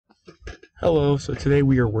Hello, so today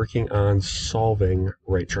we are working on solving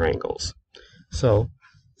right triangles. So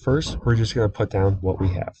first we're just going to put down what we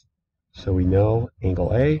have. So we know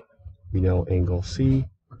angle A, we know angle C,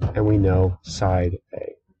 and we know side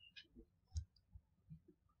A.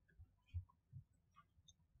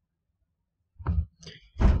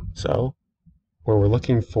 So when we're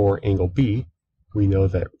looking for angle B, we know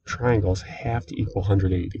that triangles have to equal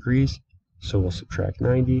 180 degrees, so we'll subtract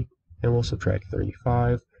 90 and we'll subtract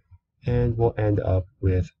 35. And we'll end up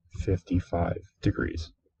with 55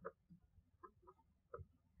 degrees.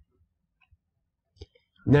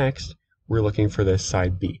 Next, we're looking for this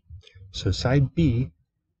side B. So side B,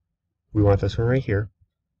 we want this one right here.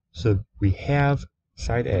 So we have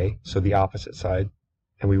side A, so the opposite side,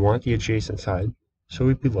 and we want the adjacent side, so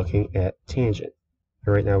we'd be looking at tangent.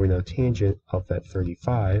 And right now we know tangent of that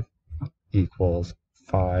 35 equals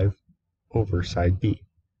 5 over side B.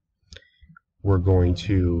 We're going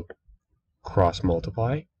to cross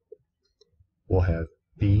multiply. We'll have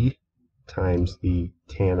B times the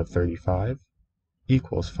tan of 35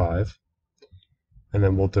 equals 5, and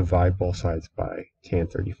then we'll divide both sides by tan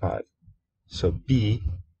 35. So B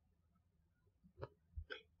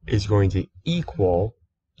is going to equal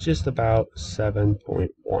just about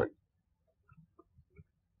 7.1.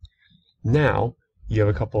 Now you have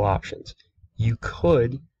a couple options. You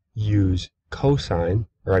could use sine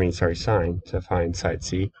to find side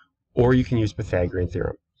C, or you can use Pythagorean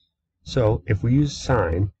theorem. So if we use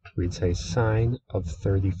sine, we'd say sine of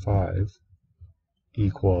 35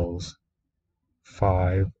 equals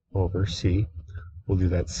 5 over C. We'll do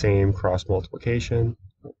that same cross multiplication.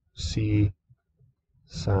 C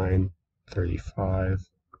sine 35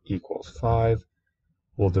 equals 5.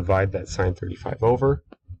 We'll divide that sine 35 over,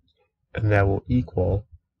 and that will equal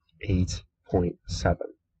 8.7.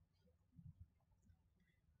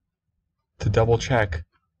 To double check,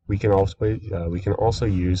 we can also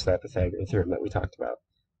use that Pythagorean theorem that we talked about.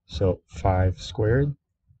 So 5 squared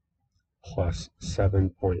plus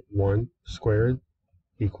 7.1 squared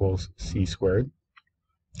equals c squared.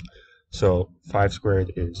 So 5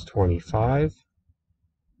 squared is 25.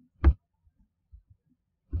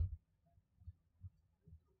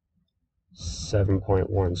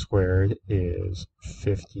 7.1 squared is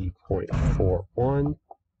 50.41.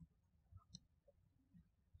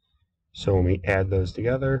 So when we add those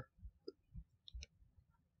together,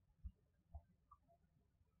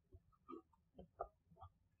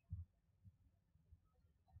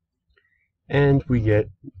 and we get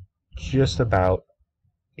just about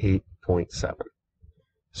 8.7.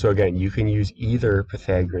 So again, you can use either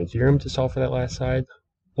Pythagorean theorem to solve for that last side,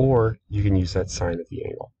 or you can use that sine of the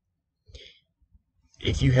angle.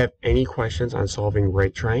 If you have any questions on solving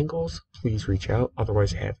right triangles, please reach out.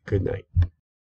 Otherwise, have a good night.